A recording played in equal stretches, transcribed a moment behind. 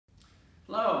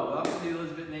Hello, welcome to the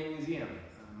Elisabet Ney Museum.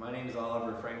 My name is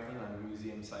Oliver Franklin. I'm the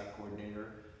museum site coordinator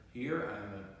here.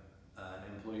 I'm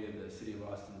an employee of the City of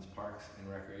Austin's Parks and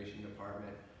Recreation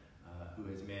Department who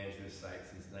has managed this site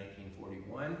since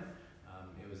 1941.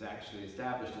 It was actually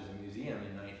established as a museum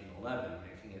in 1911,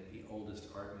 making it the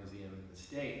oldest art museum in the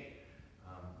state.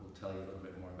 We'll tell you a little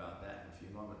bit more about that in a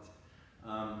few moments.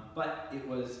 But it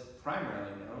was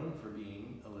primarily known for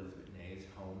being Elisabet Ney's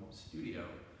home studio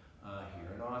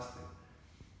here in Austin.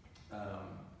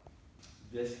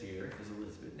 This here is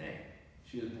Elisabet Ney.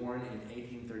 She was born in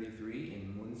 1833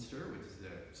 in Munster, which is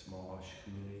a smallish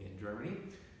community in Germany.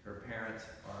 Her parents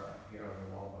are here on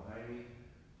the wall behind me.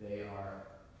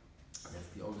 That's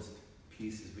the oldest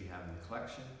pieces we have in the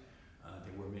collection.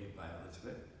 They were made by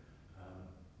Elisabet.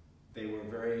 They were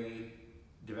a very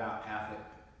devout Catholic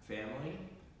family.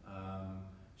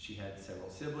 She had several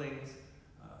siblings.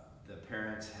 The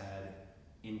parents had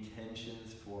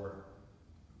intentions for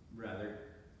rather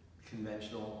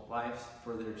conventional lives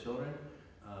for their children.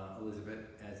 Elisabet,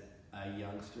 as a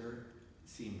youngster,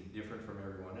 seemed different from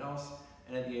everyone else,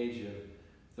 and at the age of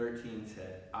 13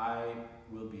 said, "I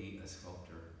will be a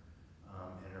sculptor."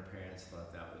 And her parents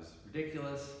thought that was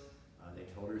ridiculous. They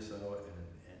told her so,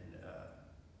 and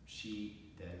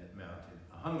she then mounted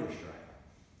a hunger strike.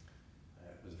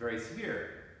 It was very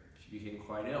severe. She became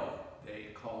quite ill.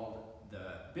 They called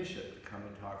the bishop to come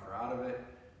and talk her out of it.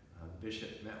 The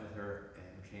bishop met with her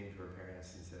and came to her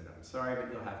parents and said, "I'm sorry,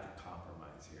 but you'll have to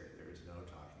compromise here. There is no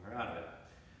talking her out of it."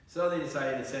 So they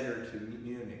decided to send her to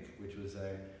Munich, which was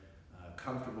a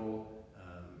comfortable,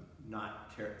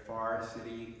 not far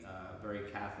city, very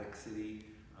Catholic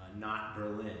city, not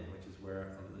Berlin, which is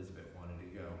where Elisabet wanted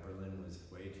to go. Berlin was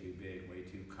way too big, way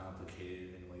too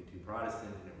complicated, and way too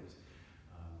Protestant, and it was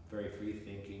very free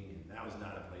thinking, and that was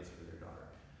not a place for their daughter.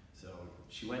 So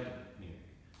she went to Munich.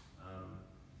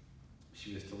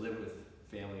 She was to live with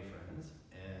family friends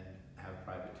and have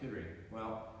private tutoring.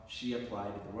 Well, she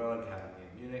applied to the Royal Academy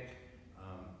in Munich,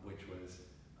 which was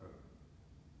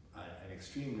an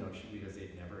extreme notion because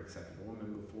they'd never accepted a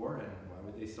woman before, and why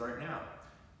would they start now?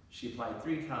 She applied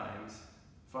 3 times.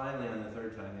 Finally, on the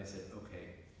 3rd time, they said,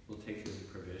 "Okay, we'll take you as a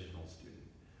provisional student,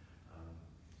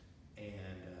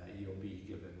 and you'll be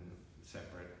given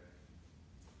separate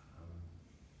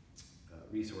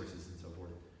resources and so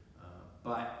forth."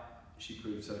 But she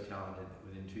proved so talented that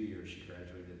within 2 years she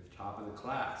graduated at the top of the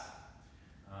class.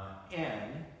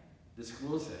 And the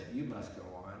school said, "You must go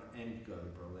on and go to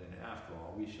Berlin. After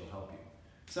all, we shall help you."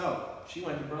 So she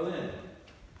went to Berlin.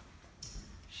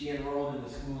 She enrolled in the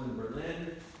school in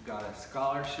Berlin, got a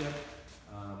scholarship,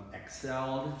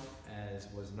 excelled,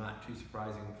 as was not too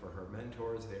surprising for her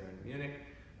mentors there in Munich.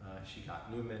 She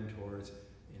got new mentors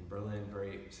in Berlin,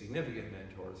 very significant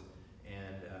mentors,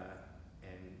 and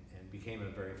became a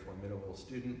very formidable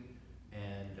student,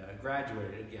 and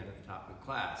graduated again at the top of the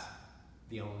class.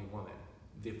 The only woman,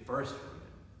 the first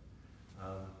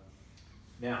woman.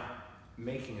 Now,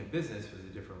 making a business was a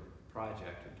different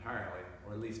project entirely,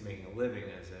 or at least making a living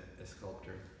as a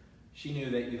sculptor. She knew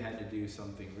that you had to do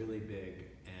something really big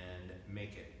and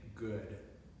make it good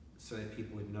so that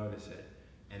people would notice it,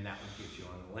 and that would get you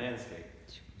on the landscape.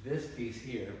 This piece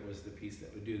here was the piece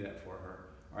that would do that for her.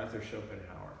 Arthur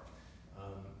Schopenhauer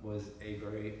was a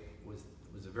very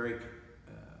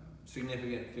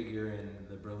significant figure in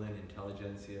the Berlin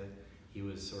intelligentsia. He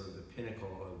was sort of the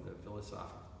pinnacle of the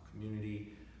philosophical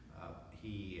community.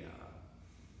 He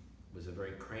was a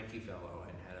very cranky fellow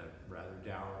and had a rather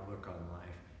dour look on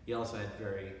life. He also had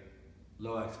very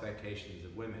low expectations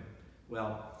of women.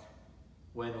 Well,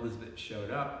 when Elisabet showed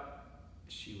up,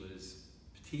 she was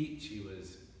petite, she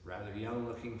was rather young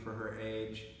looking for her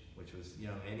age, which was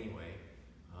young anyway,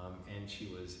 and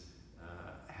she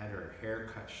had her hair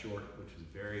cut short, which was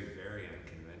very, very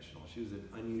unconventional. She was an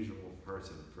unusual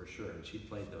person for sure, and she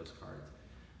played those cards.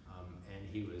 And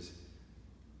he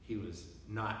was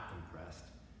not impressed.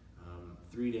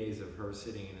 3 days of her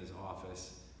sitting in his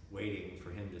office waiting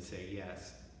for him to say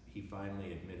yes, he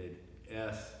finally admitted,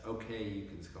 "Yes, okay, you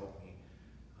can sculpt me."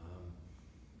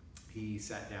 He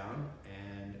sat down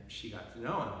and she got to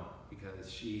know him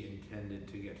because she intended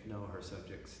to get to know her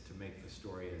subjects to make the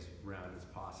story as round as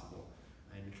possible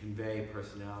and convey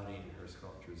personality in her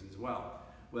sculptures as well.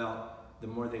 Well, the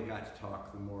more they got to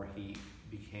talk, the more he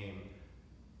became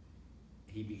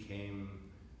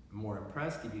more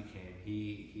impressed.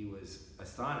 He was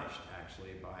astonished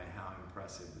actually by how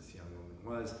impressive this young woman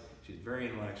was. She was very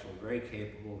intellectual, very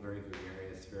capable, very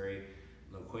gregarious, very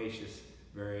loquacious,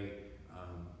 very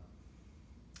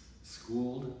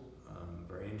schooled,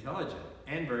 very intelligent,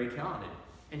 and very talented.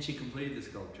 And she completed the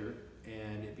sculpture,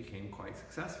 and it became quite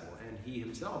successful. And he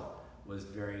himself was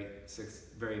very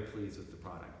pleased with the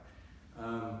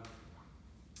product.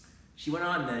 She went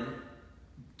on then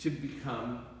to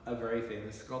become a very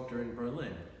famous sculptor in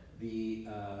Berlin. The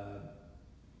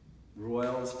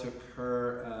royals took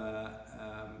her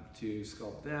to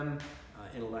sculpt them,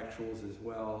 intellectuals as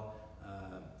well,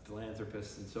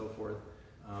 philanthropists and so forth.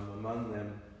 Among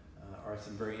them are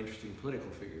some very interesting political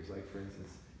figures, like for instance,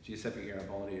 Giuseppe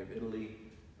Garibaldi of Italy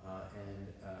and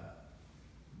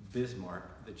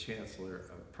Bismarck, the Chancellor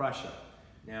of Prussia.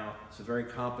 Now, it's a very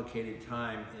complicated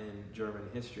time in German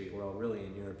history, well, really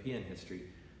in European history.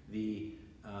 The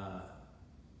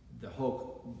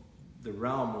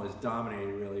realm was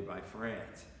dominated really by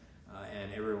France,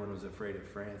 and everyone was afraid of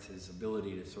France's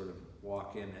ability to sort of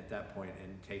walk in at that point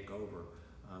and take over.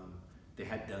 They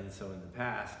had done so in the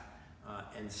past,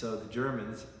 and so the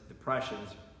Germans, the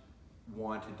Prussians,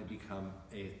 wanted to become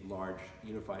a large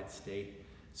unified state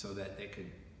so that they could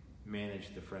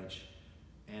manage the French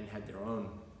and had their own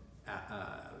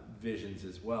visions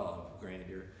as well of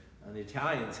grandeur. And the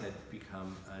Italians had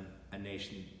become a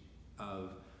nation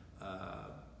of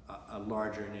a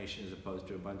larger nation as opposed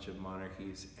to a bunch of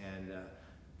monarchies, and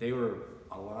they were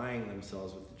allying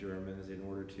themselves with the Germans in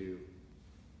order to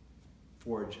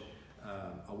forge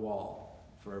a wall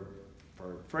for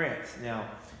France. Now,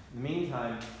 in the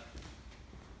meantime,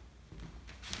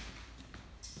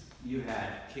 you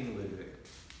had King Ludwig.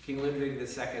 King Ludwig II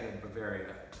of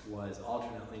Bavaria was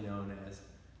alternately known as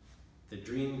the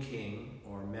Dream King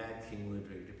or Mad King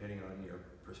Ludwig, depending on your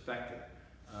perspective.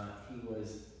 He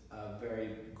was a very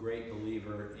great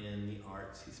believer in the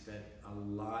arts. He spent a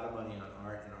lot of money on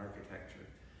art and architecture,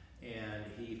 and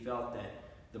he felt that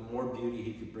the more beauty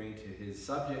he could bring to his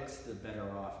subjects, the better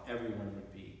off everyone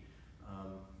would be.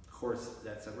 Of course,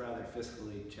 that's a rather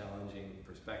fiscally challenging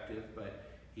perspective, but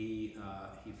he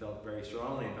felt very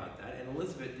strongly about that, and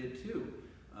Elisabet did too.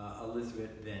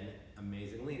 Elisabet then,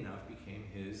 amazingly enough, became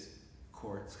his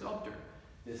court sculptor.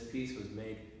 This piece was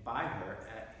made by her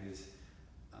at his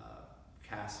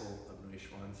castle of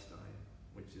Neuschwanstein,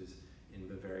 which is in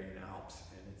Bavarian Alps,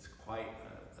 and it's quite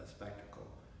a spectacle.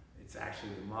 It's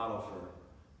actually the model for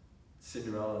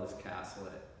Cinderella's castle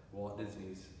at Walt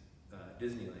Disney's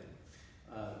Disneyland.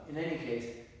 In any case,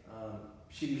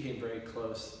 she became very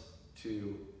close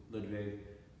to Ludwig,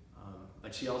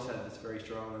 but she also had this very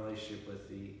strong relationship with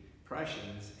the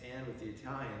Prussians and with the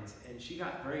Italians, and she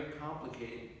got very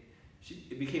complicated.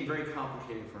 It became very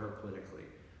complicated for her politically.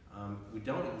 We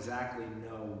don't exactly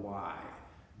know why,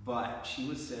 but she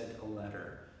was sent a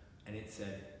letter, and it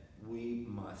said, "We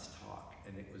must talk,"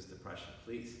 and it was the Prussian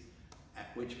police,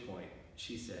 at which point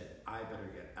she said, "I better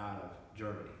get out of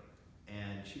Germany,"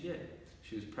 and she did.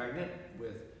 She was pregnant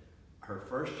with her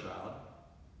first child.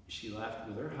 She left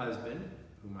with her husband,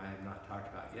 whom I have not talked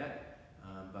about yet,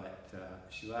 but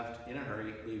she left in a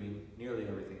hurry, leaving nearly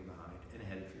everything behind, and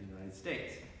headed for the United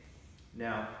States.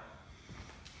 Now,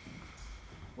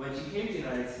 when she came to the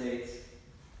United States,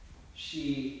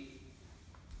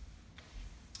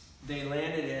 they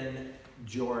landed in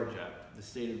Georgia, the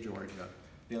state of Georgia.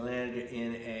 They landed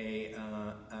in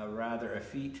a rather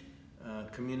effete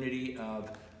community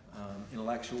of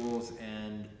intellectuals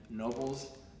and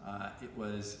nobles. It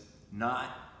was not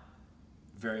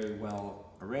very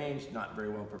well arranged, not very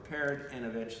well prepared, and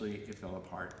eventually it fell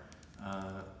apart.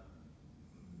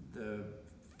 The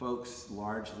folks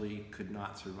largely could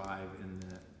not survive in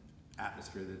the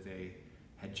atmosphere that they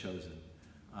had chosen.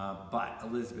 But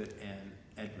Elisabet and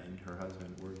Edmund, her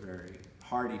husband, were very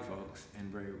hardy folks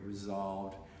and very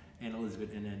resolved, and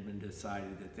Elisabet and Edmund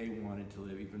decided that they wanted to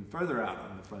live even further out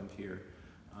on the frontier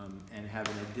and have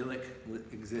an idyllic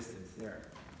existence there.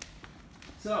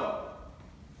 So,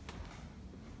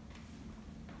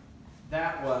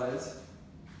 that was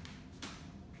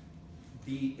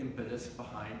the impetus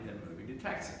behind them moving to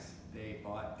Texas. They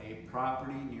bought a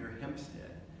property near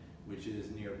Hempstead, which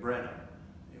is near Brenham.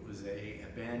 It was an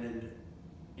abandoned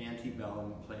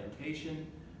antebellum plantation.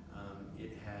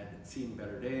 It had seen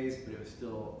better days, but it was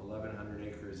still 1,100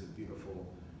 acres of beautiful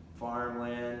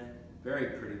farmland,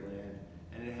 very pretty land,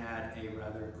 and it had a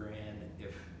rather grand,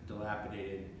 if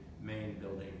dilapidated, main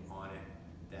building on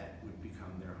it that would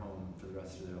become their home for the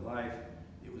rest of their life.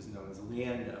 It was known as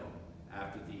Leando,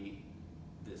 after the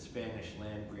Spanish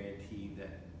land grantee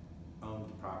that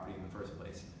owned the property in the first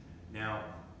place. Now,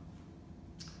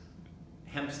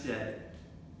 Hempstead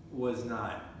was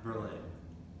not Berlin.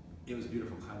 It was a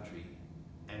beautiful country,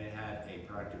 and it had a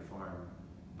productive farm,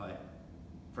 but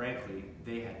frankly,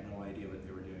 they had no idea what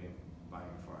they were doing buying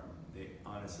a farm. They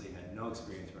honestly had no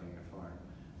experience running a farm.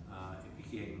 It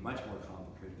became much more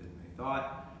complicated than they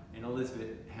thought, and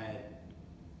Elisabet had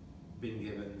been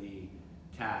given the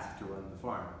tasked to run the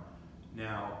farm.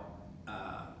 Now,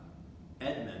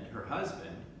 Edmund, her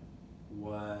husband,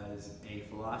 was a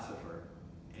philosopher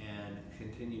and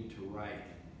continued to write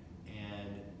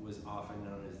and was often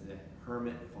known as the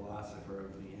hermit philosopher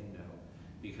of Leendo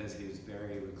because he was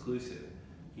very reclusive.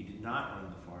 He did not run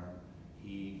the farm.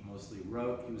 He mostly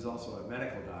wrote. He was also a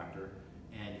medical doctor,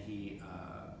 and he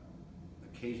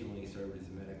occasionally served as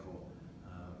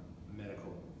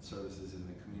medical services in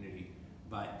the community.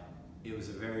 But it was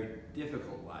a very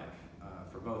difficult life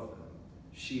for both of them.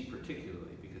 She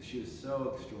particularly, because she was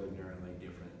so extraordinarily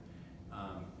different.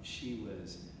 She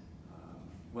was,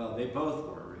 well, they both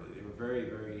were really. They were very,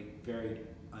 very, very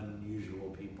unusual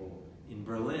people in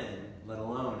Berlin, let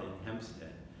alone in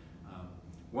Hempstead.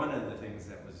 One of the things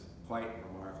that was quite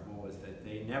remarkable was that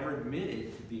they never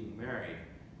admitted to being married.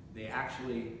 They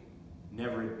actually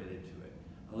never admitted to it.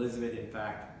 Elisabet, in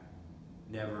fact,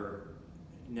 never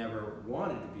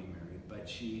wanted to be married, but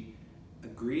she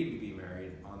agreed to be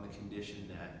married on the condition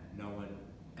that no one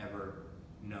ever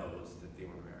knows that they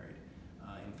were married.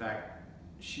 In fact,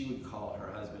 she would call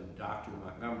her husband Dr.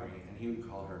 Montgomery, and he would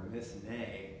call her Miss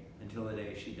Ney until the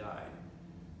day she died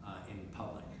in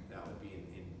public. That would be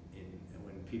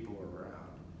when people were around.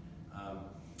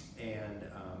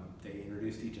 They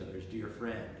introduced each other as dear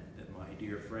friend, that my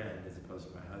dear friend, as opposed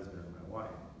to my husband or my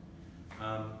wife.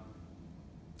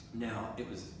 Now, it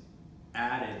was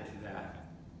added to that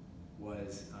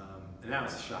was, and that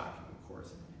was shocking, of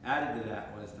course, added to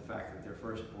that was the fact that their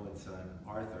firstborn son,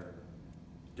 Arthur,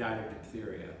 died of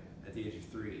diphtheria at the age of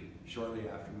 3, shortly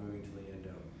after moving to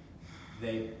Leendo.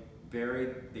 They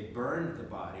burned the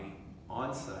body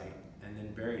on site and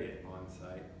then buried it on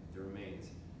site, the remains.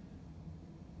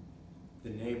 The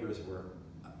neighbors were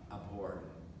abhorred.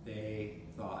 They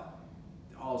thought,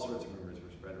 all sorts of rumors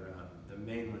were spread around, the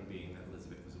main one being that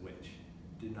Elisabet was a witch.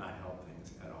 Did not help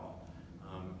things at all.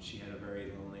 She had a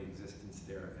very lonely existence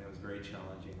there, and it was very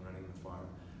challenging running the farm.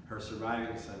 Her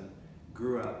surviving son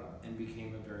grew up and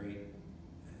became a very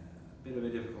bit of a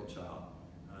difficult child,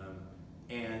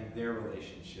 and their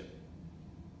relationship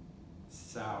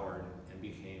soured and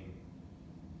became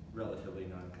relatively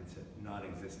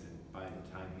non-existent by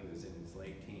the time he was in his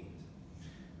late teens.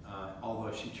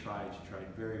 Although she tried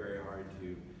very, very hard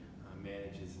to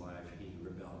manage his life, he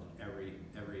rebelled at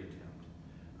every attempt.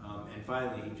 And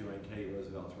finally, he joined Teddy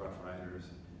Roosevelt's Rough Riders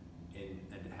in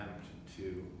an attempt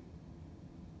to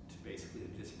basically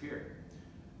disappear.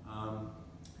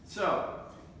 So,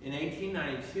 in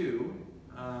 1892,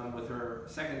 with her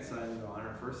second son gone,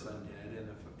 her first son dead,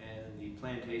 and the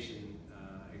plantation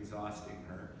exhausting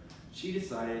her, she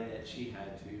decided that she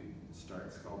had to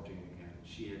start sculpting again.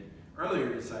 She had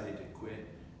earlier decided to quit,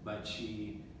 but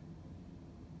she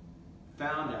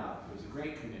found out there was a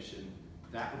great commission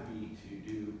that would be to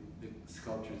do the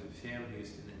sculptures of Sam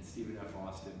Houston and Stephen F.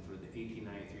 Austin for the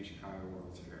 1893 Chicago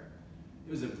World's Fair.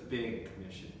 It was a big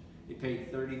commission. They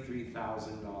paid $33,000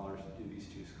 to do these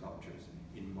 2 sculptures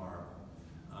in marble.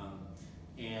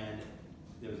 And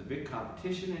there was a big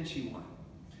competition, and she won.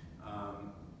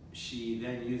 She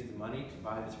then used the money to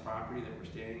buy this property that we're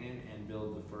standing in and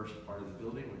build the first part of the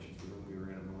building, which is the room we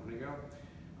were in a moment ago,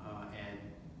 and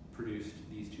produced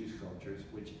these 2 sculptures,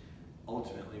 which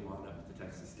ultimately wound up at the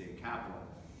Texas State Capitol.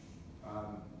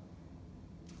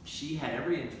 She had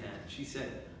every intent. She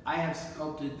said, I have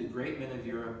sculpted the great men of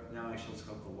Europe, now I shall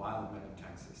sculpt the wild men of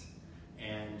Texas.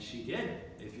 And she did.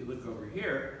 If you look over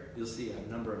here, you'll see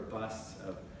a number of busts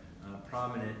of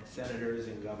prominent senators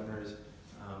and governors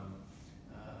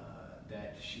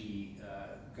that she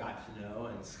got to know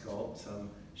and sculpt. Some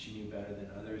she knew better than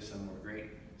others. Some were great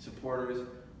supporters,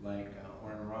 like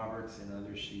Orrin Roberts, and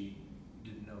others she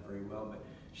didn't know very well. But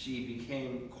she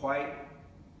became quite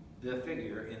the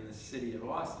figure in the city of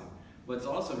Austin. What's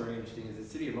also very interesting is the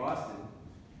city of Austin,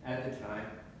 at the time,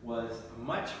 was a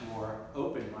much more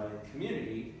open-minded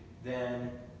community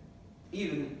than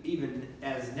even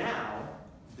as now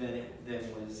than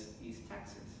was East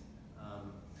Texas.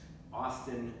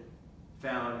 Austin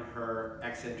found her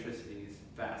eccentricities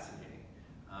fascinating.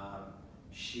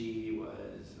 She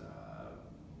was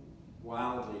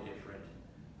wildly different,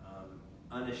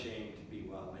 unashamed to be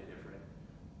wildly different.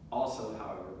 Also,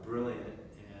 however, brilliant,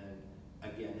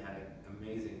 and again had an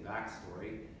amazing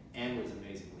backstory, and was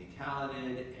amazingly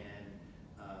talented,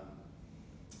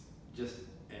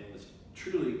 and was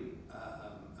truly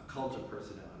a cult of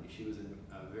personality. She was a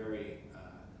very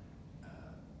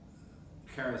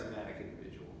charismatic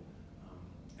individual,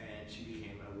 and she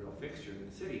became a real fixture in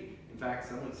the city. In fact,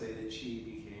 some would say that she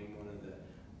became one of the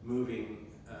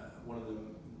one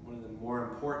of the more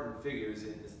important figures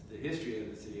in the history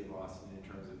of the city of Austin in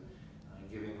terms of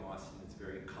giving Austin its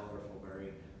very colorful,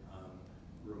 very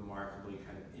remarkably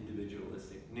kind of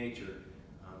individualistic nature.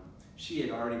 She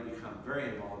had already become very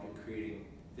involved in creating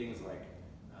things like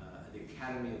the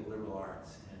Academy of Liberal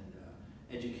Arts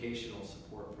and educational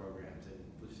support programs,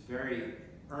 and was very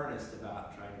earnest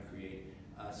about trying to create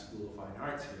a School of Fine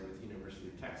Arts here with the University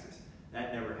of Texas.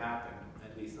 That never happened,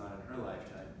 at least not in her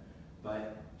lifetime.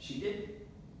 But she did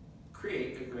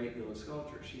create a great deal of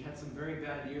sculpture. She had some very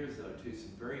bad years though too,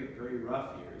 some very, very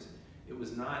rough years. It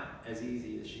was not as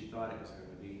easy as she thought it was going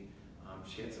to be.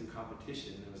 She had some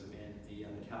competition. There was a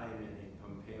young Italian man named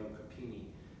Pompeo Capini,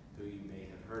 who you may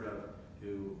have heard of,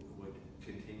 who would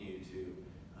continue to,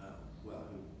 who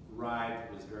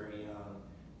arrived, was very young,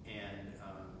 and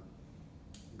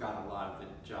got a lot of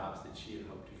the jobs that she had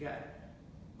hoped to get.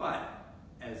 But,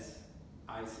 as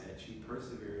I said, she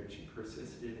persevered, she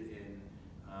persisted in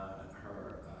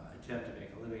her attempt to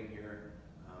make a living here.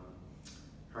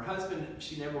 Her husband,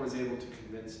 she never was able to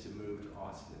convince to move to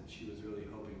Austin. She was really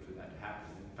hoping for that to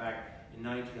happen. In fact, in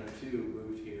 1902,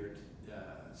 moved here,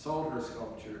 sold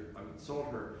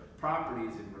her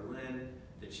properties in Berlin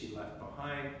that she left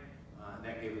behind. And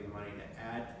that gave her the money to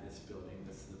add to this building.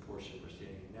 This is the portion we're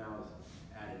standing in now, was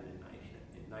added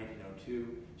in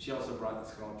 1902. She also brought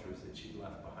the sculptures that she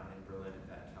left behind in Berlin at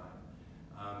that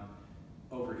time.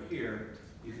 Over here,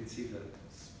 you can see the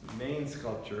main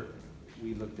sculpture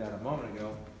we looked at a moment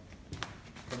ago,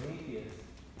 Prometheus.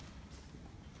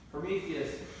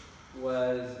 Prometheus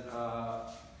was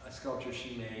a sculpture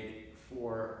she made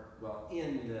for,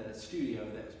 in the studio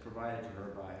that was provided to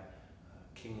her by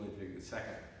King Ludwig II.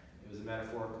 It was a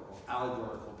metaphorical,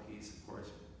 allegorical piece, of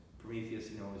course. Prometheus,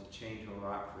 was chained to a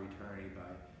rock for eternity by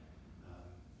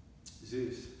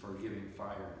Zeus for giving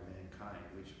fire to mankind,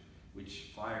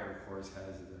 which fire, of course,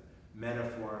 has the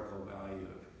metaphorical value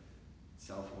of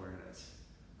self-awareness.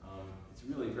 It's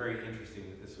really very interesting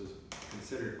that this was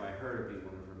considered by her to be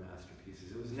one of her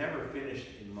masterpieces. It was never finished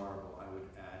in marble, I would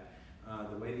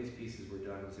add. The way these pieces were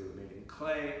done was they were made in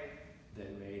clay,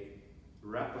 then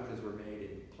replicas were made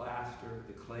in plaster.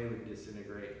 The clay would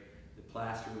disintegrate. The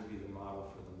plaster would be the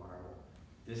model for the marble.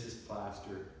 This is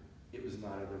plaster. It was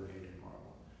not ever made in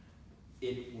marble.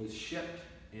 It was shipped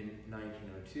in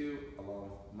 1902,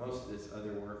 along with most of this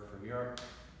other work from Europe.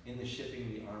 In the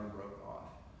shipping, the arm broke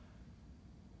off.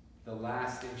 The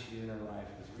last thing she did in her life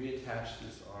was reattach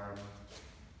this arm,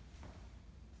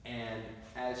 and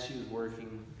as she was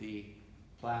working the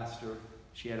plaster,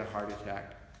 she had a heart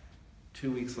attack.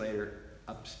 2 weeks later,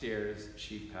 upstairs,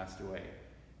 she passed away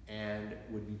and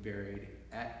would be buried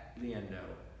at Liendo,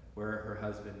 where her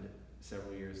husband,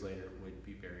 several years later, would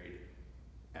be buried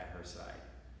at her side.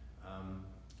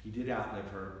 He did outlive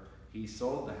her. He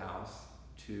sold the house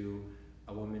to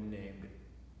a woman named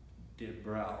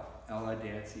DeBrell, Ella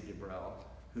Dancy DeBrell,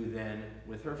 who then,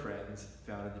 with her friends,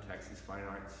 founded the Texas Fine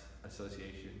Arts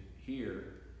Association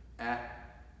here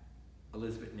at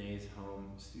Elisabet Ney's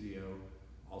home studio,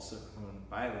 also owned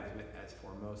by Elisabet as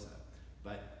Formosa,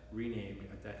 but renamed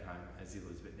at that time as the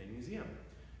Elisabet Ney Museum.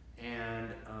 And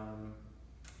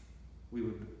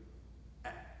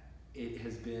it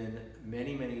has been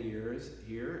many, many years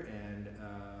here, and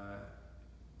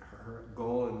her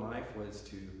goal in life was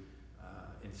to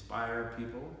inspire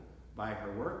people by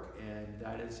her work, and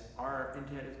that is our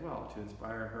intent as well, to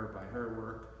inspire her by her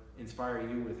work, inspire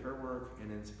you with her work,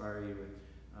 and inspire you with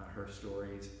her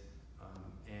stories,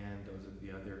 and those of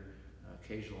the other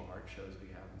occasional art shows we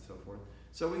have and so forth.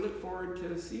 So we look forward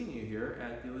to seeing you here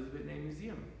at the Elisabet Ney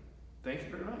Museum. Thank you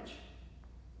very much.